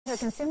A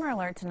consumer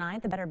alert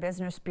tonight. The Better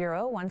Business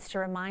Bureau wants to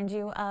remind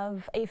you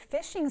of a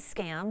phishing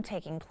scam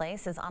taking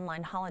place as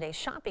online holiday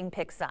shopping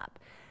picks up.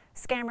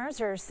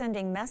 Scammers are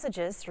sending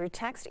messages through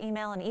text,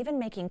 email, and even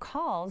making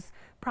calls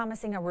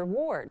promising a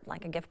reward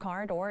like a gift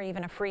card or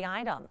even a free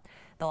item.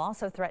 They'll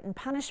also threaten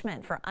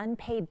punishment for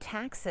unpaid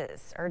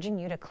taxes, urging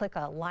you to click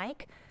a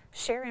like,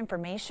 share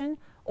information,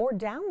 or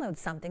download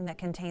something that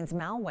contains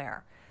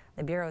malware.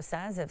 The Bureau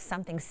says if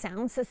something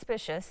sounds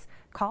suspicious,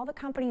 call the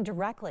company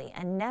directly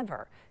and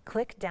never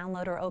click,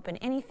 download, or open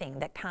anything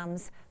that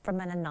comes from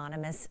an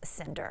anonymous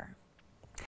sender.